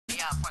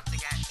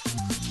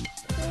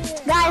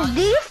Guys,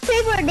 do your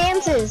favorite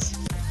dances.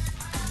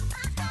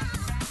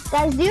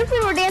 Guys, do your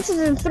favorite dances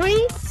in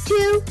 3,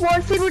 2,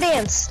 1, favorite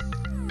dance.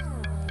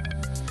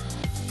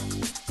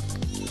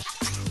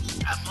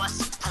 I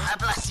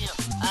bless you.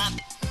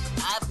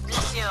 I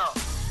bless you.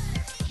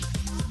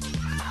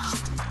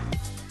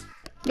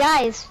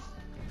 Guys,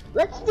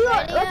 let's do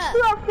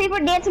our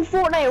favorite dance in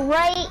Fortnite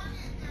right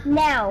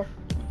now.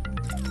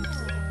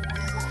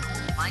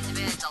 Mine's a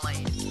bit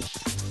delayed.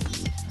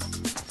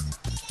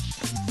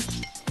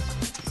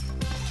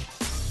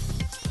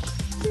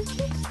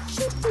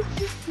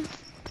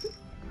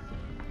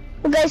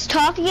 You guys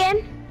talk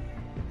again?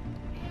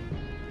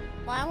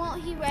 Why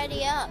won't he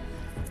ready up?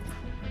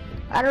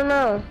 I don't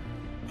know.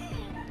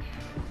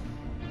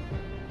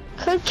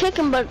 Could kick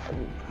him, but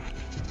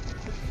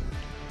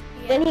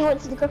then he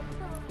went to the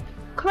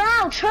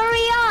crouch.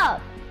 Hurry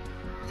up!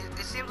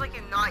 It seems like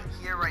you're not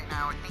here right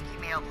now. I think he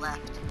may have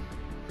left.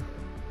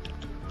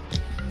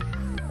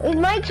 His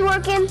mic's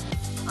working.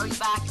 Oh, he's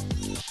back.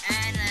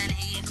 And then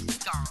he's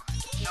gone.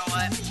 You know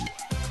what?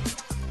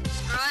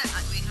 Screw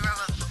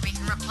it. We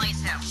can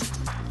replace him.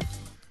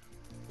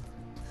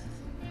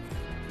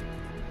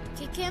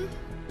 Kick him?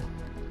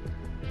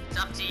 It's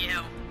up to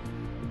you.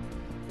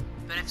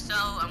 But if so,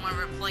 I want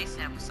to replace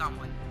him with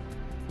someone.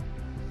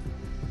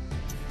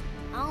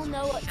 I don't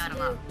know what Shut to him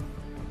do. up.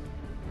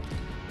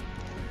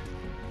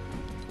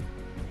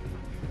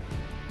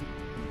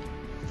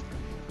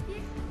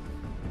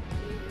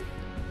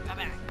 Come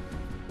back.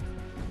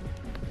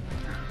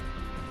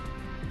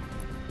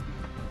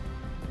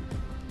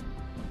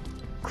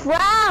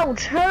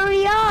 Crouch,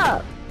 hurry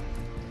up!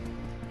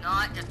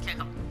 No, just kick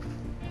him.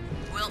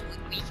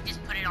 We can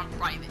just put it on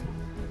private.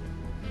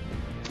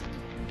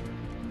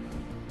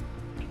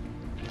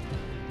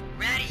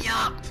 Ready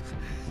up!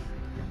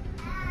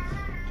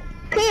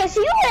 Okay, I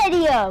see you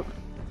ready up.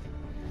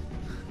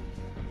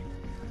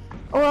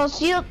 Or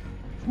else you...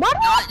 Why do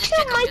No, you just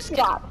have kick him, two mic just kick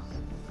him. drops?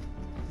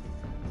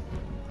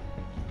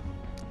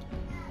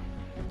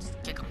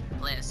 Just kick him,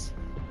 please.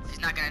 He's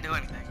not gonna do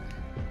anything.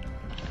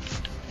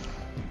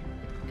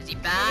 Is he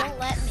They back? won't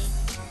let me.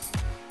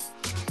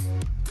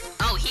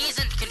 Oh, he's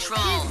in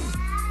control.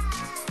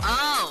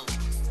 Oh,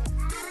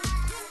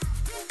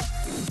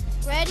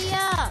 Ready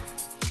up.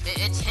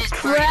 it's his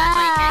party. That's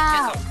why you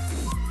can't kick him.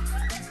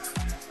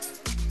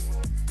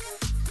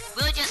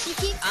 We'll just. He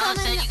keeps I'll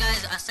coming. send you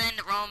guys. I'll send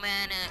Roman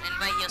an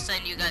invite. He'll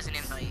send you guys an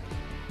invite.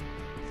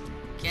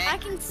 Okay. I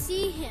can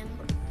see him.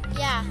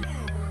 Yeah.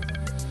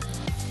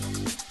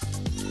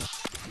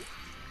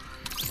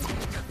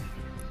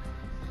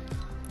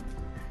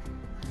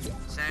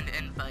 Send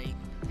invite.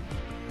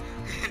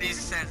 And he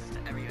sends to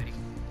everybody.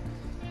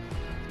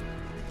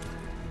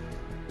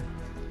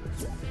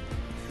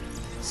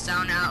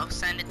 So now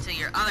send it to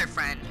your other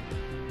friend.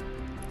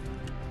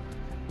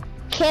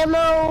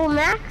 Camo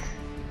Max?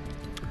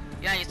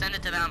 Yeah, you send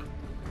it to them.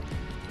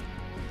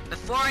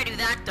 Before I do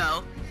that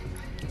though,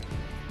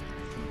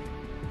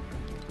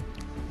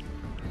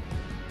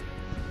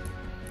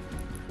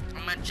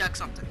 I'm gonna check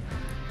something.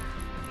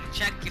 I'm gonna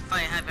check if I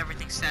have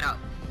everything set up.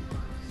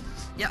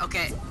 Yeah,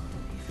 okay.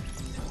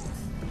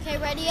 Okay,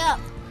 ready up.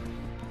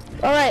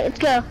 Alright, let's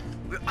go.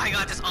 I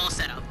got this all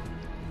set up.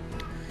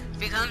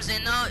 If he comes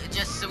in though,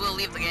 just we'll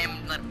leave the game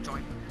and let him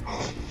join.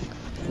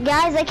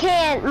 Guys, I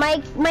can't.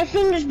 My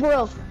thing just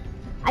broke.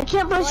 I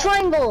can't press What?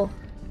 triangle.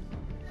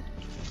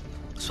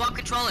 Swap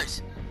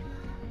controllers.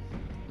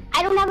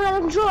 I don't have another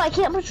control. I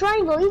can't press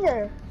triangle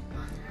either.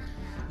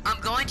 I'm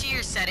going to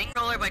your setting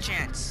controller by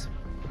chance.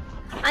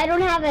 I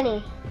don't have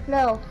any.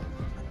 No.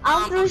 I'll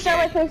have to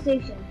restart okay. my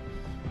PlayStation.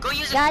 Go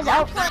use Guys, a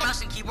I'll play play-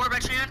 mouse and keyboard by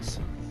chance.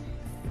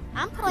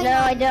 I'm playing No,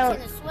 on I don't.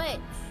 the Switch.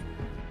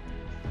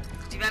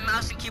 Do you have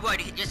mouse and keyboard?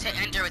 You can just hit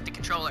enter with the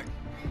controller.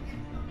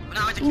 Well,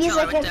 not with the Give me a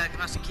controller, with second. the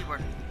mouse and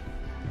keyboard.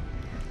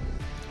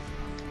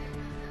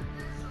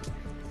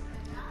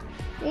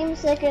 Give me a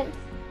second.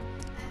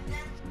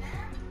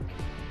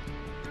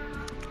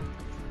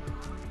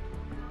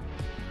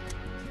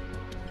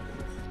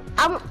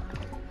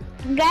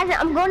 Guys,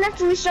 I'm going to have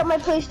to restart my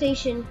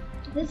PlayStation.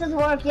 This doesn't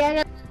work.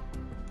 Yeah.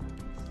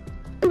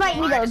 Invite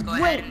me Alright, though. just go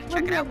ahead and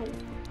check it out.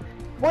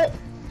 Wait.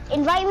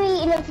 Invite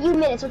me in a few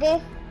minutes,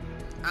 okay?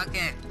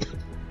 Okay.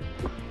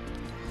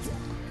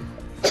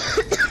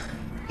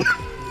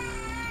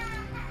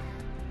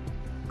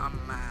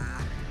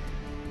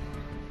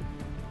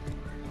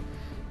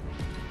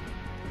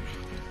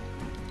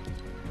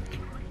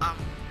 Um.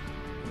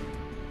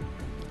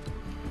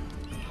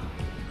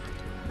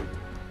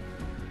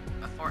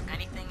 Before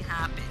anything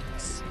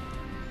happens,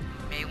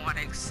 you may want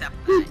to accept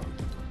that.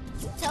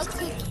 Tell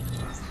Cookie.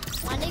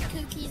 When did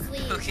Cookies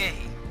leave? Okay.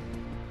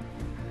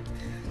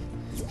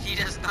 He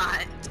does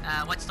not,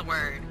 what's the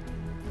word?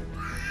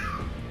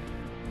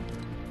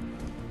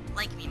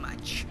 Like me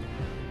much.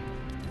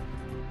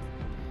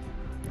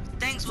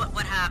 Things what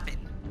happened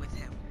with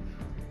him.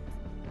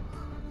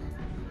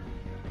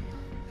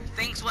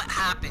 Things what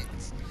happened.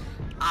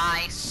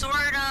 I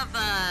sort of,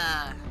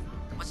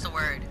 what's the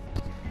word?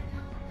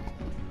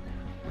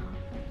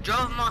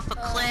 Drove him off a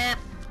cliff,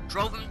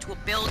 drove him to a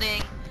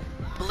building,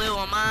 blew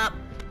him up,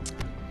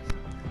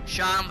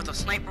 shot him with a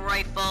sniper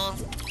rifle,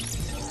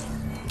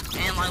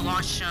 and I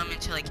launched him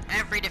into like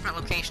every different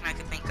location I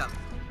could think of.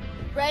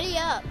 Ready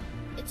up.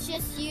 It's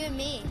just you and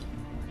me.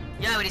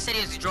 Yeah, but he said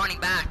he was joining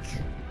back.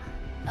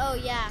 Oh,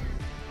 yeah.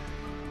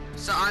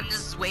 So I'm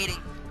just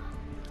waiting.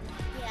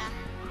 Yeah.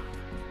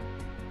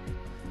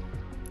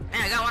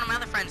 Man, I got one of my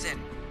other friends in.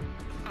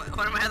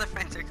 One of my other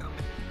friends are coming.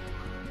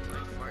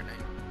 Playing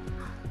Fortnite.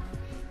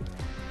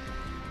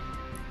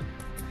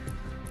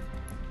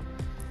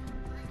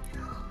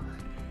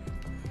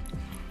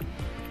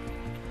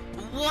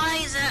 Why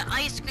is that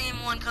ice cream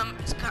one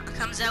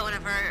comes out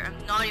whenever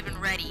I'm not even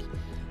ready?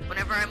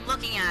 Whenever I'm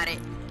looking at it,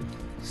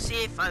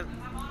 see if I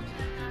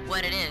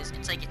what it is.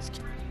 It's like it's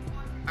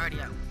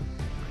already out.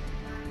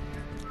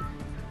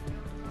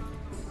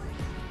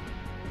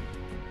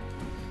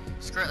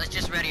 Screw it, let's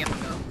just ready up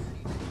and go.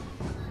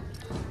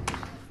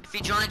 If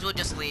he joins, we'll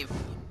just leave.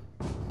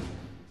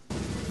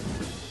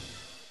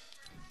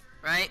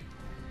 Right?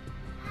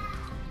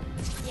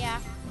 Yeah.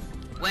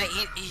 Wait,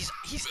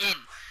 he's in.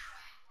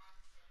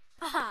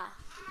 Haha.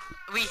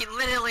 We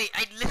literally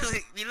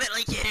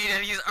get in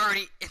and he's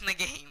already in the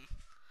game.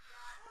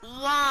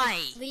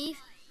 Why? Leave?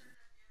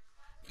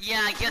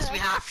 Yeah, I guess we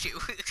have to.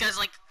 Because,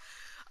 like,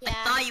 Yeah.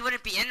 I thought you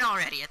wouldn't be in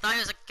already. I thought it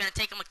was, like, gonna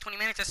take him, like, 20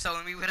 minutes or so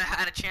and we would have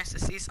had a chance to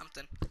see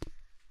something.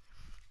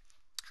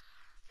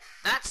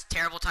 That's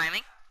terrible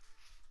timing.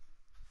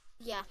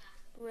 Yeah.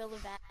 Really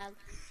bad.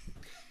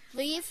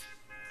 Leave?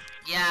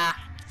 Yeah.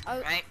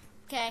 Oh, Right?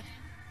 okay.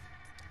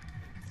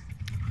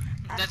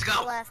 Let's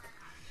go. Left.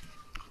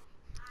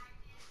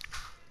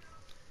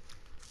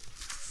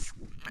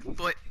 My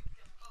foot.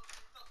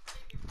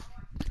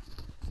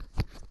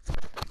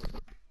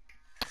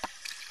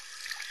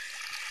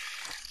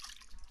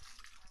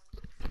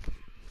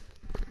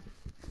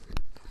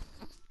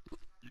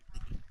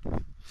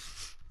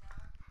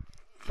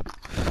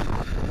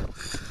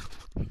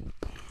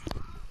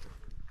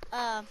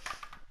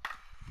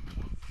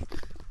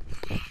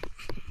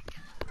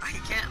 I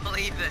can't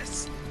believe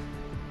this.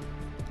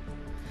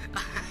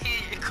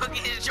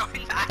 Cookie is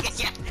joining back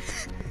again.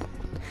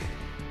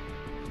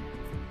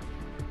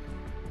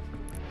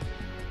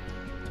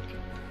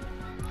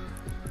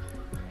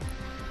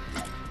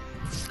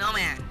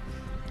 Snowman.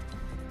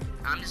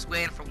 I'm just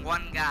waiting for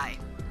one guy.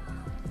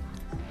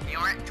 You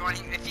aren't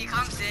joining. If he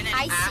comes in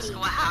and asks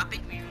what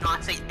happened, we do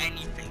not say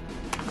anything.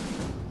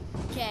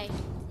 Okay.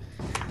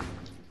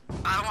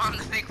 I don't want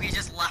him to think we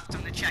just left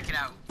him to check it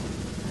out.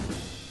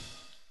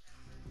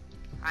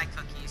 Hi,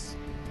 Cookies.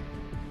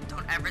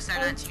 Don't ever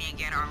send that to me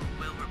again or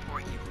we'll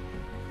report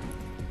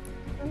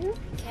you.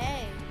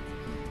 Okay.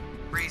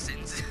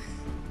 Reasons.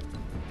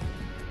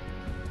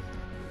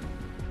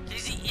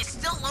 It's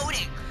still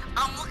loading.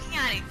 I'm looking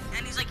at it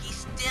and he's like,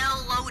 he's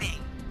still loading.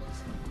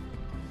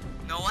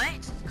 You know what?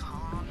 Just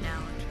calm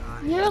down,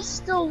 Josh. You're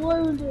still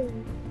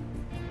loading.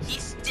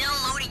 He's still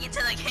loading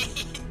into the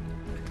game.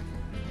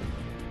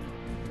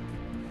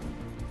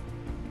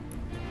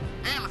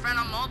 Hey, my friend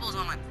on mobile's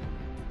on.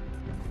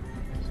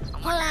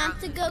 Hold on, I have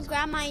to go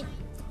grab I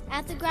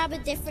have to grab a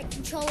different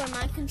controller.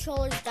 My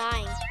controller's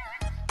dying.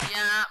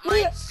 Yeah,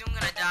 mine's soon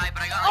gonna die,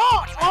 but I got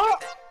like 20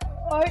 minutes.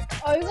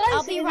 Are you guys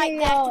I'll be right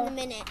back in a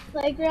minute.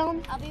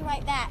 Playground? I'll be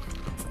right back.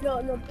 No,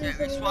 Okay, please.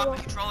 we swap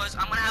the controllers.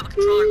 I'm gonna have a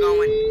controller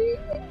going.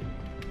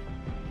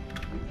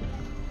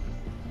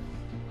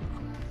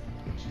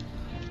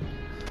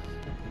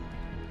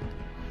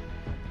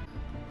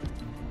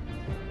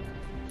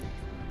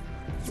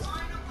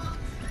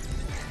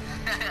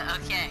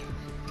 Okay.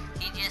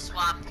 He just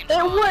swapped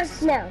controllers. It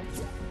works now.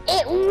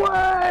 It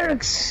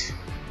works.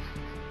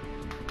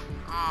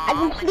 I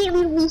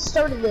completely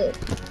restarted it.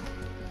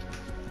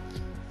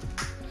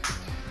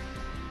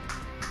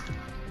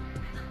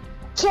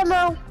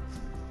 Camo.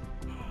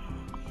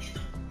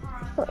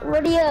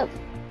 Ready up.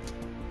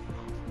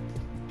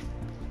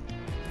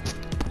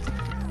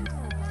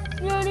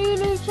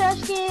 New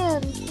trash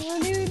can.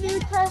 New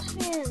trash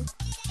can.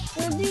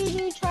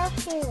 New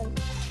trash can.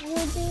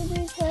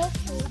 New trash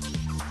can.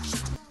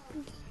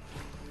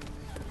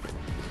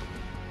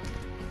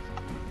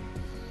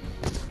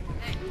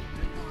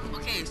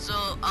 Okay, so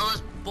I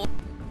was bored.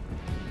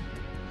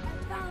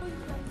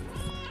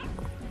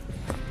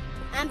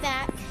 I'm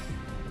back.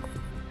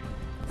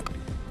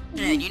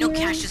 Yeah, you know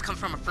cashews come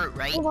from a fruit,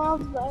 right?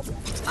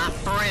 A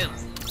fruit.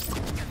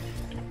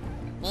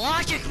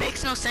 Logic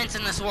makes no sense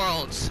in this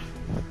world.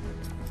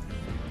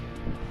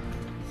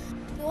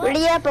 What?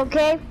 Ready up,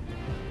 okay?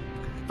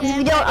 If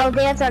you don't, I'll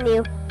dance on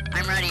you.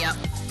 I'm ready up.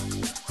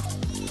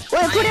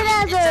 Wait, put it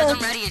as It says I'm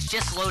ready, it's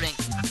just loading.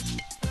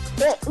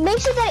 Make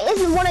sure that it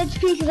isn't 1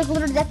 HP because like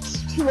literally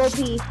that's 2 OP.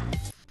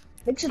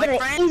 Make sure My that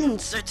it isn't.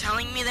 friends are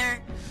telling me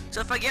there. So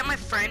if I get my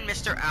friend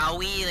Mr.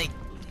 Owie like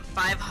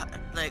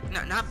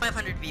not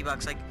 500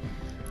 V-Bucks, like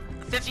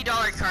a $50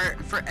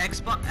 card for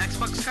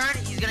Xbox card,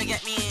 he's gonna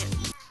get me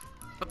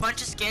a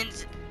bunch of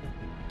skins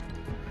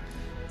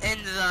in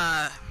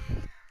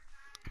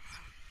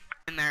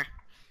there.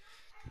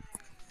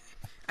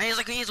 And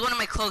he's one of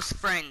my close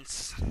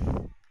friends.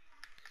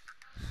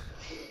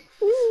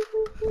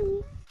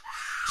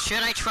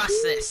 Should I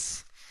trust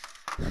this?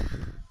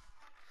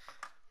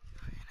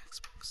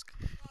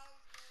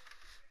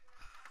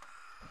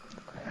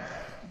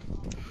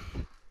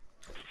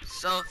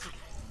 So,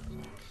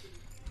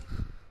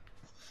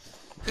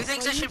 who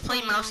thinks I should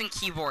play mouse and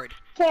keyboard?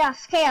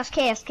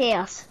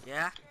 Chaos.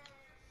 Yeah?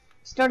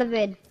 Start a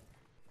vid.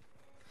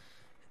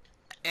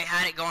 I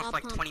had it going for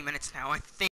like I'll 20 minutes now. I think.